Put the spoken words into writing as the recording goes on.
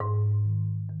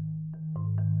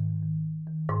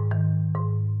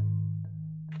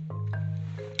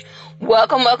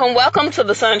Welcome to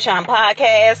the Sunshine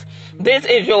Podcast. This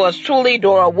is yours truly,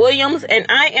 Dora Williams, and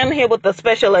I am here with the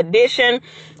special edition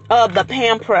of the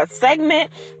P.A.M. Press segment.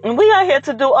 And we are here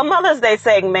to do a Mother's Day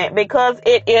segment because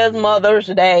it is Mother's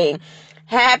Day.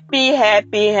 Happy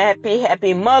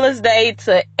Mother's Day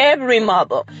to every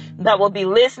mother that will be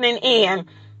listening in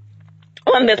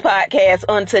on this podcast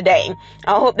on today.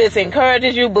 I hope this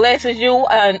encourages you, blesses you,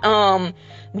 and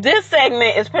this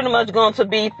segment is pretty much going to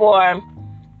be for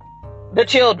the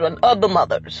children of the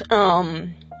mothers.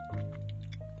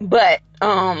 But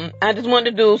I just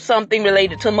wanted to do something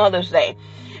related to Mother's Day.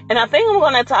 And I think I'm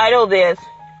going to title this,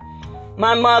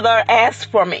 My Mother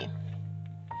Asked for Me.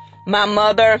 My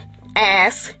Mother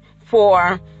Asked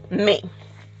for Me.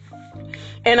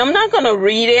 And I'm not going to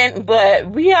read it,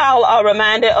 but we all are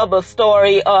reminded of the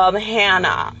story of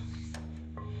Hannah.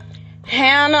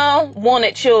 Hannah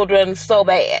wanted children so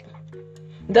bad.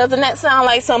 Doesn't that sound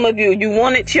like some of you? You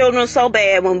wanted children so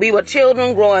bad. When we were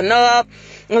children growing up,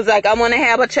 it was like, I want to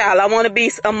have a child. I want to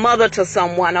be a mother to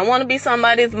someone. I want to be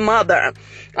somebody's mother.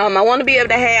 I want to be able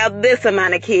to have this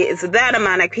amount of kids, that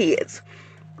amount of kids.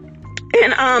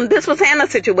 And this was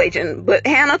Hannah's situation. But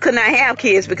Hannah could not have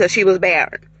kids because she was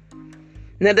barren.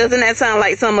 Now, doesn't that sound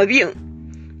like some of you?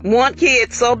 Want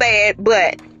kids so bad,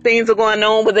 but things are going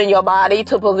on within your body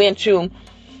to prevent you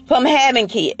from having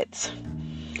kids.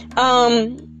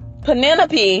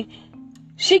 Penelope,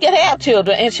 she could have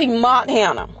children, and she mocked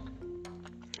Hannah,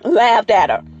 laughed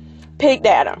at her, picked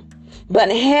at her. But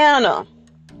Hannah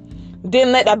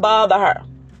didn't let that bother her.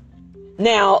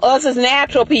 Now, us as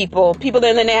natural people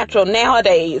in the natural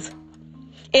nowadays,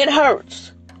 it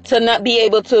hurts to not be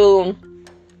able to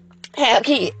have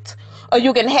kids. Or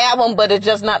you can have them, but it's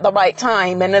just not the right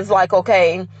time. And it's like,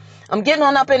 okay, I'm getting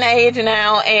on up in age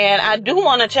now, and I do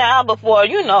want a child before,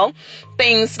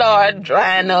 things start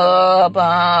drying up,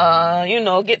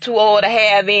 get too old to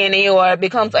have any, or it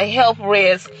becomes a health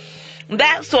risk,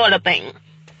 that sort of thing.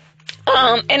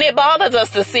 And it bothers us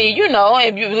to see,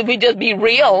 if we just be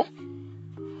real,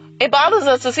 it bothers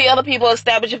us to see other people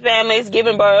establishing families,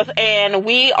 giving birth, and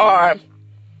we are,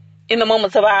 in the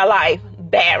moments of our life,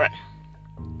 barren.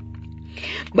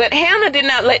 But Hannah did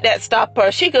not let that stop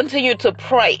her. She continued to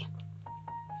pray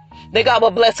that God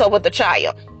will bless her with a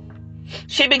child.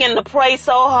 She began to pray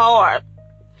so hard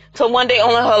till one day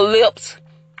only her lips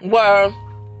were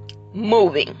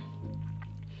moving.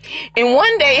 And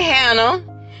one day Hannah,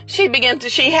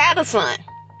 she had a son.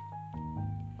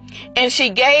 And she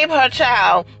gave her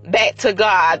child back to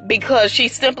God because she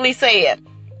simply said,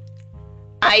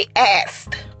 I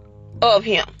asked of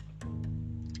him.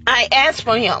 I asked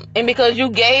for him. And because you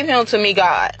gave him to me,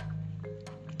 God,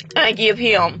 I give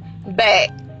him back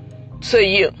to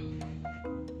you.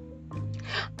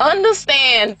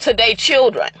 Understand today,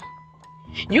 children,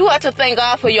 you have to thank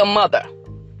God for your mother,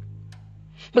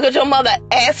 because your mother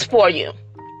asked for you.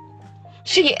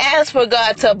 She asked for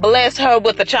God to bless her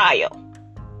with a child.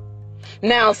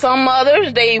 Now, some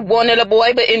mothers, they wanted a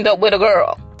boy but end up with a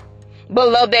girl, but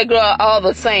love that girl all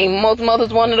the same. Most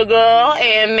mothers wanted a girl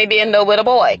and maybe end up with a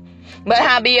boy. But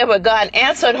however, God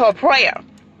answered her prayer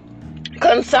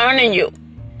concerning you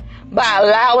by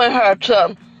allowing her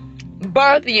to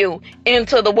birth you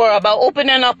into the world, by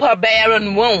opening up her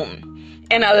barren womb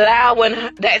and allowing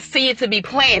that seed to be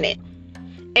planted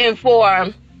and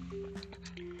for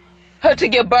her to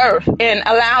give birth and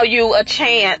allow you a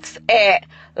chance at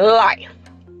life.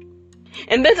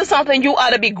 And this is something you ought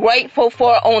to be grateful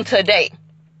for on today,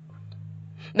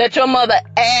 that your mother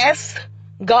asked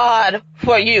God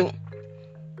for you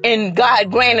and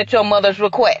God granted your mother's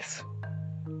request.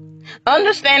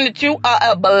 Understand that you are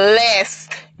a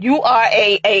blessed, you are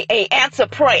a answer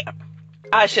prayer,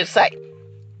 I should say.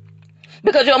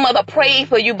 Because your mother prayed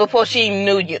for you before she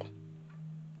knew you.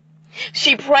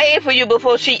 She prayed for you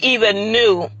before she even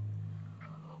knew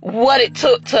what it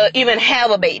took to even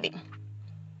have a baby.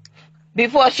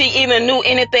 Before she even knew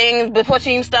anything, before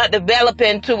she even started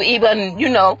developing to even,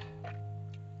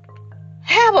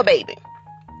 have a baby.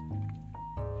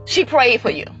 She prayed for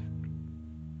you.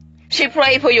 She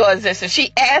prayed for your existence.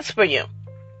 She asked for you.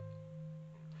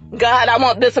 God, I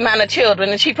want this amount of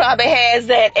children. And she probably has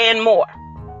that and more.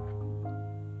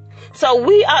 So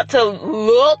we ought to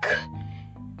look,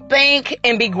 think,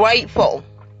 and be grateful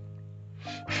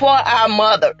for our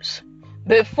mothers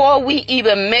before we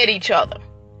even met each other.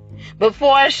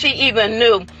 Before she even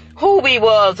knew who we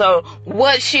was or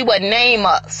what she would name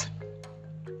us.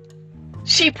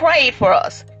 She prayed for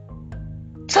us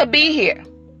to be here.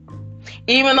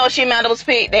 Even though she might have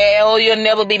speak that, oh, you'll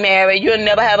never be married, you'll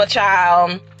never have a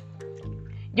child.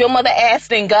 Your mother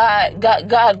asked and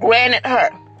God granted her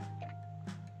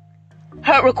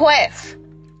her request.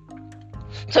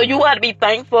 So you ought to be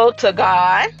thankful to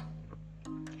God,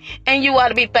 and you ought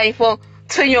to be thankful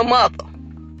to your mother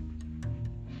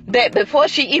that before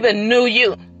she even knew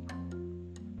you,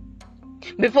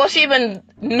 before she even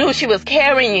knew she was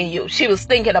carrying you, she was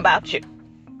thinking about you.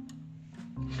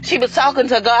 She was talking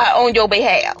to God on your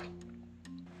behalf.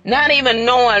 Not even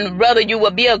knowing whether you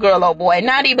would be a girl or boy.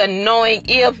 Not even knowing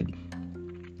if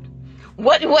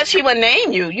what she would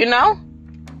name you, you know.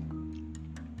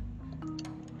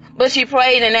 But she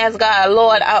prayed and asked God,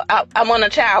 Lord, I want a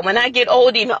child. When I get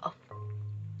old enough,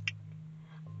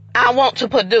 I want to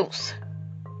produce.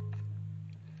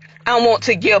 I want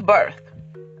to give birth.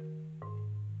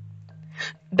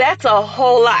 That's a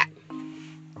whole lot.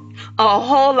 A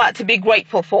whole lot to be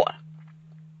grateful for.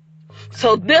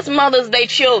 So this Mother's Day,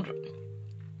 children,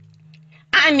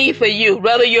 I need for you,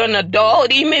 whether you're an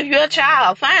adult, even if you're a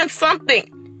child, find something.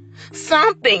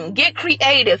 Get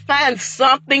creative. Find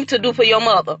something to do for your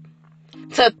mother.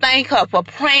 To thank her for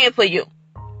praying for you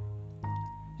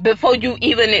before you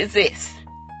even exist.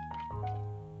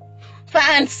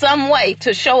 Find some way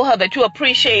to show her that you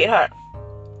appreciate her.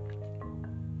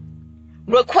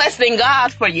 Requesting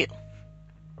God for you.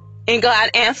 And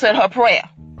God answered her prayer.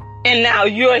 And now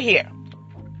you're here.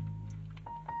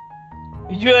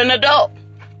 You're an adult.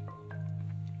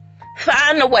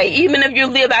 Find a way, even if you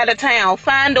live out of town,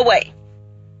 find a way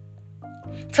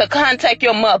to contact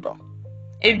your mother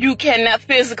if you cannot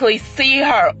physically see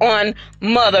her on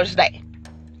Mother's Day.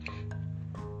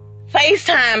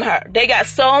 FaceTime her. They got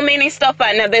so many stuff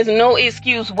right now. There's no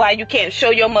excuse why you can't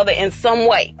show your mother in some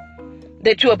way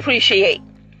that you appreciate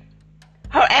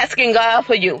her asking God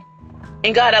for you,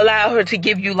 and God allow her to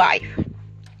give you life.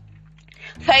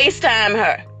 FaceTime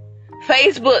her.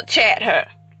 Facebook chat her.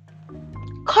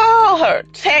 Call her.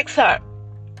 Text her.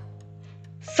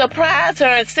 Surprise her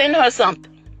and send her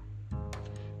something.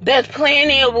 There's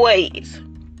plenty of ways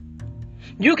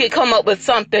you can come up with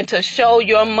something to show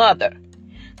your mother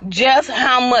just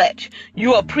how much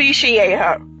you appreciate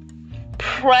her,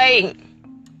 praying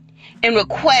and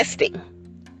requesting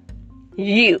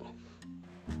you,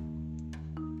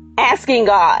 asking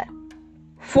God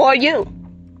for you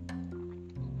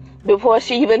before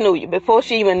she even knew you, before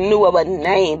she even knew of a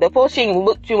name, before she even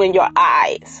looked you in your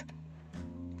eyes.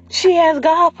 She asked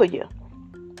God for you.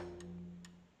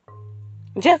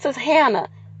 Just as Hannah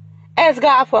asked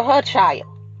God for her child.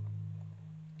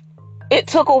 It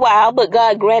took a while, but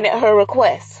God granted her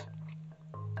request.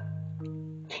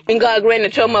 And God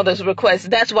granted your mother's request.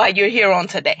 That's why you're here on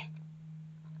today.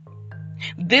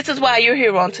 This is why you're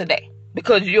here on today.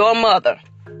 Because your mother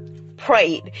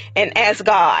prayed and asked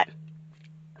God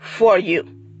for you.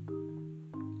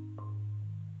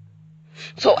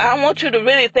 So I want you to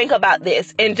really think about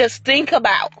this and just think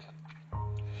about,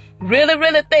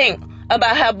 really think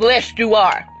about how blessed you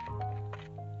are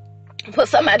for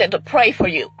somebody to pray for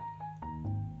you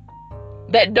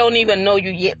that don't even know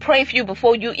you yet. Pray for you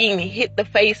before you even hit the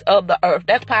face of the earth.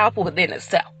 That's powerful within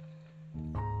itself.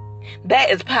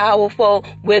 That is powerful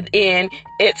within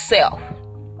itself.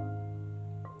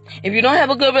 If you don't have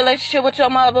a good relationship with your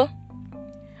mother,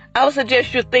 I would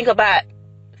suggest you think about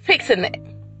fixing that.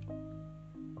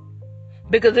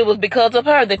 Because it was because of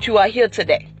her that you are here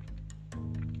today.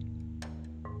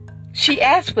 She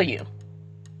asked for you.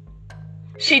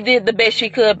 She did the best she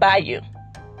could by you.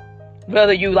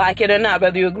 Whether you like it or not,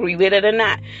 whether you agree with it or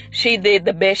not, she did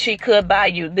the best she could by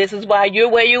you. This is why you're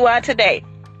where you are today.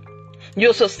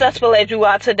 You're successful as you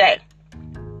are today.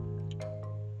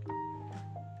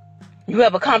 You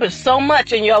have accomplished so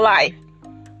much in your life.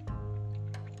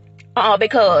 All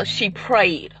because she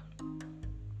prayed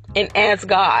and asked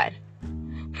God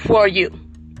for you.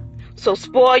 So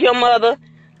spoil your mother.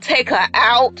 Take her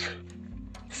out.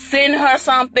 Send her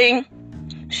something.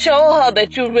 Show her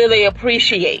that you really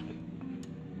appreciate.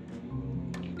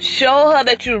 Show her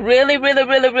that you really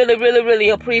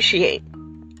appreciate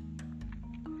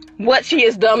what she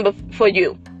has done for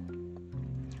you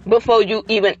before you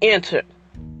even enter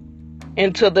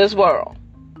into this world.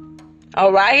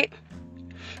 All right?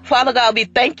 Father God, we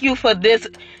thank you for this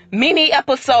mini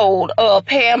episode of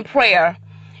P.A.M. Prayer.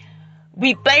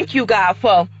 We thank you, God,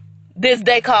 for this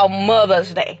day called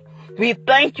Mother's Day. We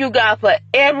thank you, God, for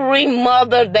every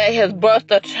mother that has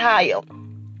birthed a child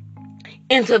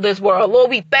into this world. Lord,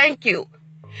 we thank you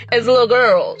as little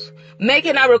girls,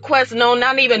 making our requests known,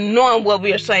 not even knowing what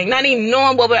we're saying, not even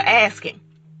knowing what we're asking.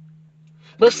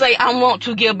 But say, I want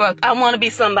to give birth. I want to be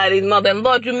somebody's mother. And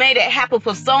Lord, you made it happen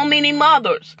for so many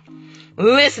mothers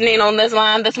listening on this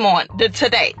line this morning,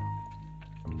 today.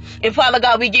 And Father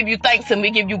God, we give you thanks and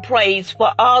we give you praise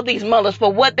for all these mothers,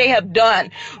 for what they have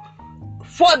done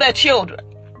for their children.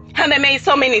 How they made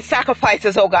so many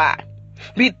sacrifices, oh God.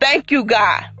 We thank you,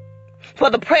 God, for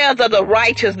the prayers of the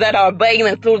righteous that are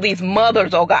availing through these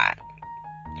mothers, oh God.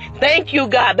 Thank you,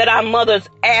 God, that our mothers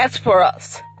asked for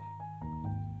us.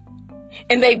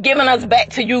 And they've given us back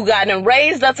to you, God, and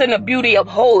raised us in the beauty of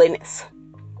holiness.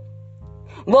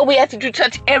 Lord, we ask that you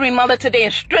touch every mother today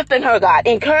and strengthen her, God.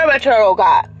 Encourage her, oh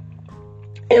God.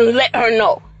 And let her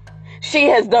know she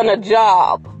has done a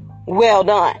job well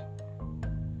done.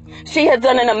 She has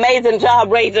done an amazing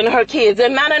job raising her kids.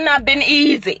 It might have not been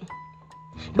easy,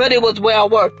 but it was well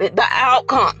worth it. The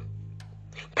outcome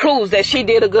proves that she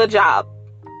did a good job.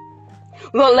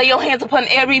 Lord, lay your hands upon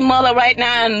every mother right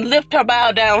now and lift her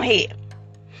bowed down head.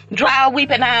 Dry her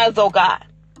weeping eyes, oh God.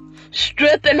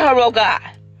 Strengthen her, oh God,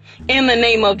 in the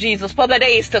name of Jesus for the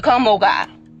days to come, oh God.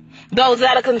 Those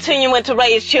that are continuing to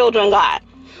raise children, God.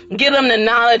 Give them the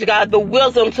knowledge, God, the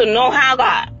wisdom to know how,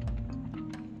 God,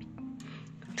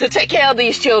 to take care of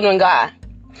these children, God.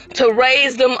 To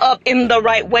raise them up in the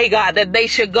right way, God, that they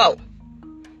should go.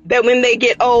 That when they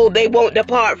get old, they won't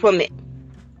depart from it.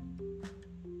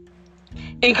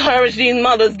 Encourage these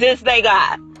mothers this day,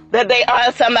 God, that they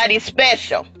are somebody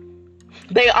special.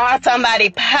 They are somebody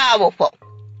powerful.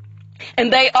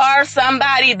 And they are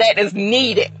somebody that is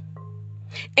needed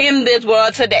in this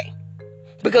world today.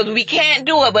 Because we can't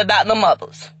do it without the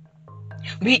mothers.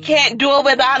 We can't do it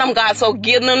without them, God. So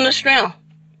give them the strength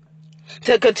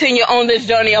to continue on this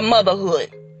journey of motherhood.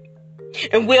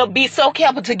 And we'll be so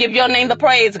careful to give your name the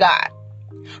praise, God.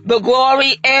 The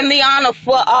glory and the honor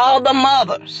for all the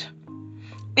mothers.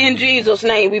 In Jesus'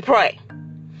 name we pray.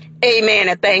 Amen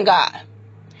and thank God.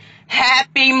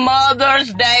 Happy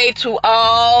Mother's Day to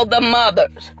all the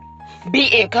mothers.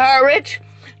 Be encouraged.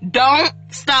 Don't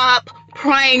stop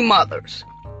praying, mothers.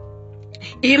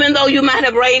 Even though you might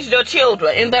have raised your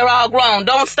children and they're all grown,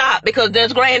 don't stop, because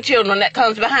there's grandchildren that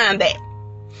comes behind that.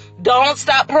 Don't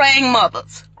stop praying,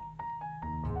 mothers.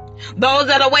 Those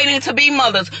that are waiting to be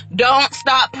mothers, don't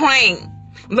stop praying.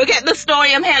 Look at the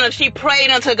story of Hannah. She prayed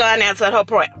until God answered her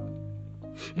prayer.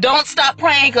 Don't stop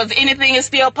praying, because anything is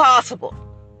still possible.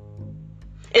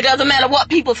 It doesn't matter what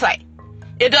people say.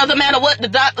 It doesn't matter what the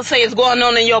doctor says is going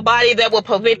on in your body that will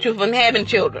prevent you from having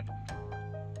children.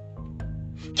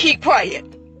 Keep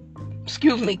praying.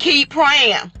 Keep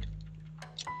praying.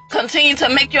 Continue to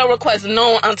make your requests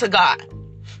known unto God.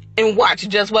 And watch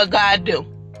just what God do.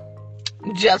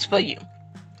 Just for you.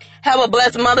 Have a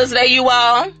blessed Mother's Day, you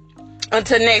all.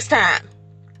 Until next time.